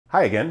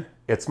Hi again,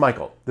 it's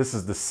Michael. This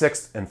is the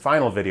sixth and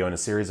final video in a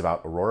series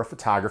about Aurora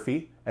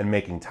photography and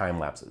making time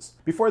lapses.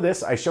 Before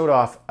this, I showed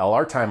off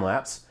LR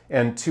time-lapse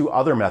and two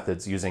other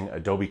methods using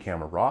Adobe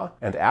Camera Raw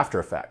and After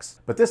Effects.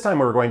 But this time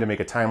we're going to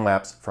make a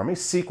time-lapse from a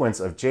sequence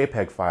of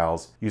JPEG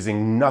files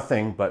using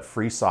nothing but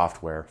free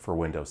software for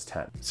Windows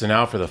 10. So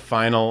now for the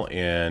final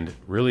and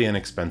really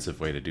inexpensive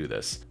way to do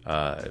this.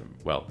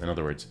 Well, in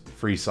other words,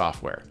 free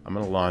software. I'm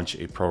going to launch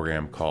a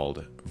program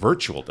called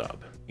VirtualDub.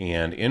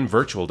 And in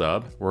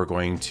VirtualDub, we're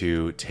going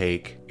to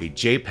take a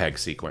JPEG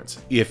sequence.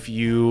 If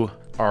you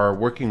are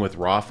working with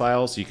RAW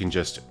files, you can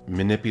just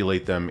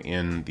manipulate them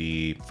in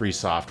the free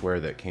software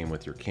that came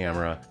with your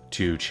camera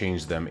to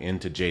change them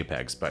into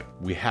JPEGs, but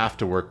we have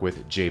to work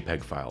with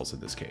JPEG files in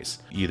this case.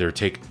 Either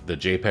take the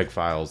JPEG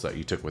files that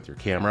you took with your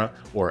camera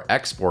or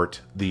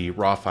export the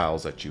RAW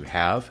files that you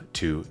have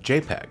to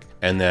JPEG.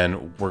 And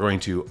then we're going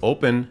to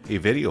open a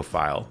video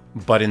file,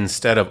 but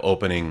instead of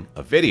opening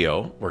a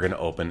video, we're going to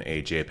open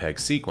a JPEG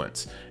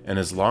sequence. And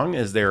as long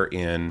as they're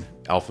in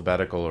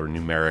alphabetical or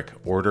numeric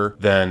order,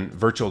 then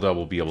VirtualDub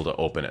will be able to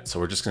open it. So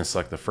we're just going to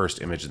select the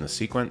first image in the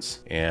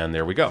sequence, and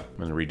there we go. I'm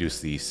going to reduce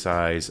the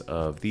size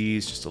of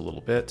these just a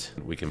little bit.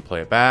 We can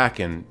play it back,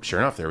 and sure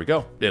enough, there we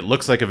go. It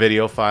looks like a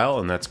video file,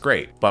 and that's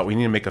great, but we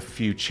need to make a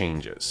few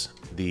changes.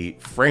 The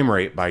frame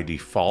rate by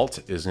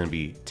default is going to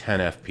be 10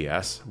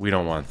 FPS. We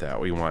don't want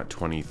that. We want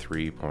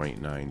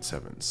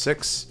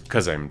 23.976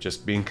 because I'm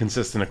just being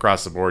consistent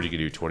across the board. You can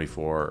do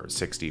 24 or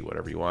 60,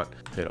 whatever you want.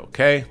 Hit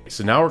OK.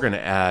 So now we're going to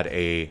add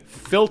a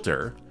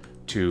filter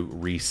to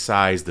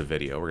resize the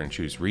video. We're going to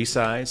choose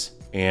resize,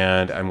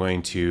 and I'm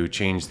going to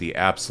change the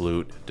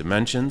absolute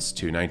dimensions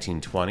to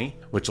 1920,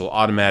 which will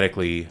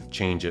automatically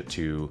change it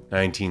to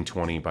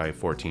 1920 by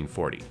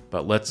 1440.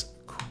 But let's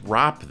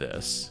crop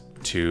this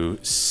to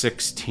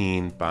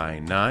 16 by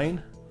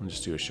 9. I'll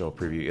just do a show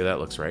preview. Yeah, that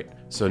looks right.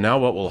 So now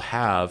what we'll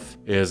have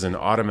is an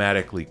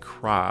automatically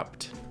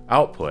cropped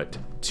output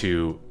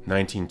to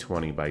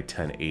 1920 by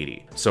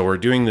 1080. So we're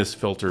doing this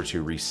filter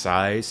to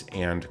resize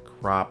and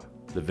crop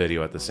the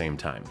video at the same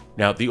time.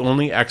 Now, the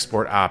only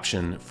export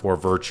option for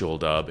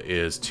VirtualDub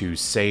is to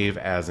save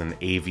as an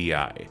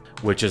AVI,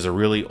 which is a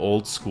really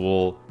old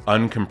school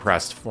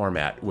uncompressed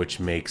format,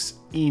 which makes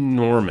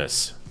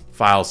enormous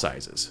file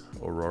sizes.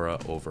 Aurora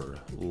over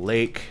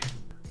Lake.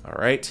 All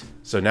right,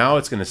 so now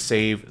it's going to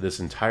save this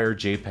entire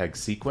JPEG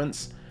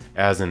sequence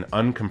as an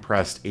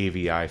uncompressed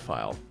AVI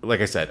file.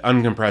 Like I said,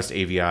 uncompressed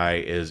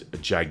AVI is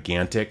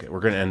gigantic. We're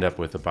going to end up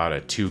with about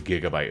a 2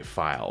 GB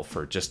file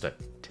for just a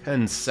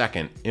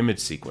 10-second image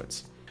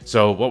sequence.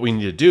 So what we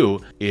need to do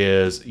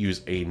is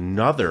use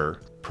another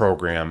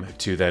program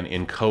to then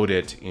encode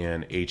it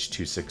in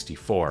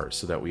H.264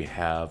 so that we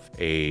have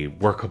a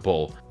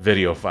workable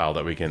video file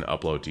that we can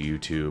upload to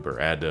YouTube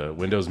or add to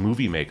Windows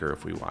Movie Maker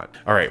if we want.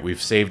 All right,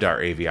 we've saved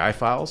our AVI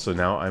file, so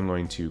now I'm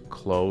going to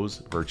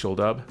close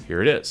VirtualDub.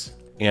 Here it is.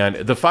 And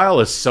the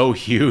file is so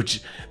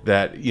huge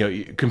that, you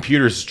know,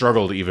 computers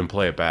struggle to even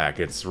play it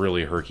back. It's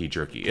really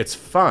herky-jerky. It's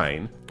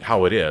fine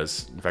how it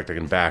is. In fact, I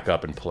can back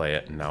up and play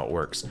it, and now it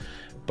works.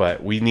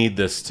 But we need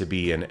this to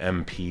be an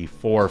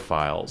MP4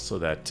 file so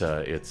that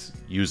it's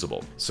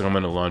usable. So I'm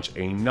going to launch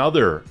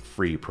another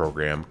free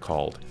program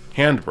called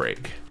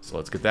Handbrake. So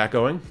let's get that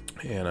going.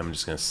 And I'm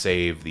just going to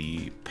save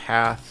the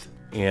path.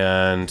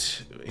 And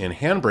in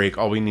Handbrake,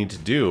 all we need to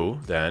do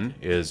then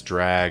is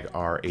drag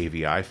our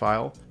AVI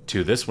file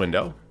to this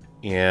window.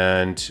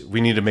 And we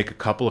need to make a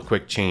couple of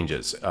quick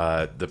changes.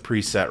 The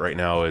preset right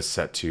now is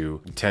set to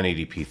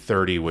 1080p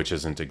 30, which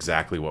isn't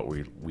exactly what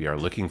we are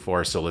looking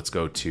for. So let's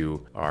go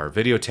to our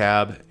video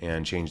tab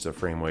and change the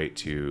frame rate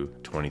to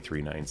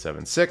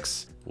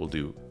 23.976. We'll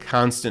do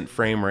constant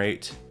frame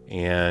rate,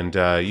 and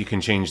you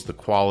can change the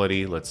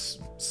quality. Let's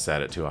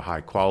set it to a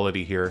high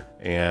quality here.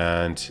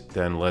 And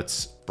then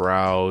let's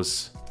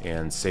browse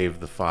and save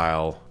the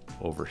file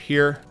over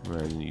here. I'm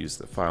going to use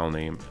the file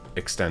name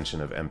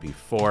extension of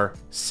MP4,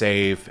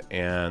 save,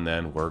 and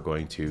then we're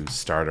going to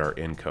start our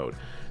encode.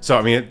 So,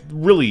 I mean,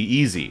 really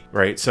easy,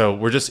 right? So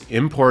we're just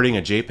importing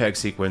a JPEG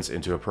sequence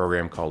into a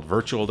program called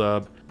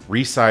VirtualDub,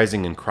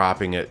 resizing and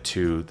cropping it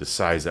to the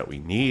size that we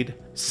need,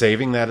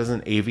 saving that as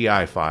an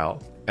AVI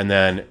file, and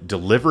then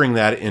delivering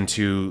that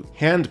into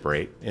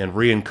Handbrake and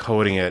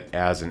re-encoding it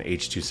as an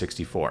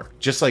H.264.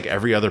 Just like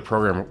every other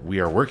program we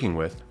are working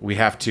with, we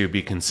have to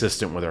be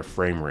consistent with our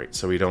frame rate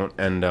so we don't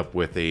end up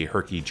with a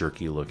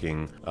herky-jerky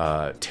looking,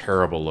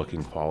 terrible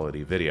looking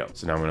quality video.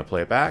 So now I'm going to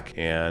play it back,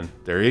 and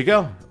there you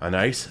go. A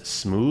nice,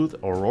 smooth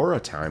Aurora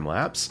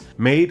time-lapse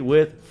made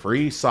with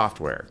free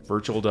software,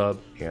 VirtualDub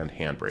and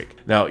Handbrake.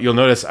 Now, you'll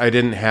notice I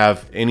didn't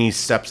have any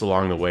steps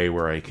along the way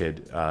where I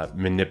could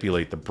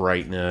manipulate the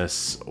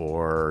brightness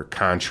or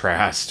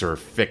contrast or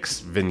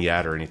fix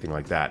vignette or anything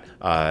like that.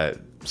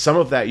 Some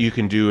of that you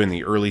can do in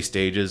the early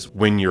stages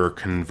when you're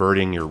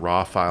converting your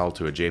raw file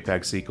to a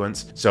JPEG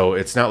sequence. So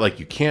it's not like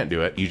you can't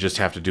do it, you just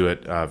have to do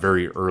it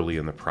very early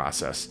in the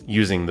process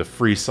using the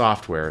free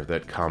software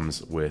that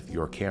comes with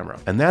your camera.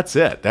 And that's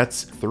it.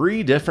 That's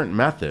 3 different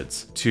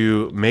methods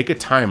to make a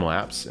time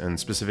lapse, and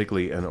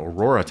specifically an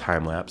Aurora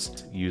time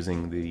lapse,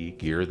 using the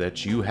gear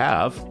that you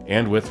have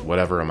and with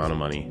whatever amount of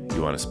money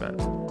you want to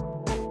spend.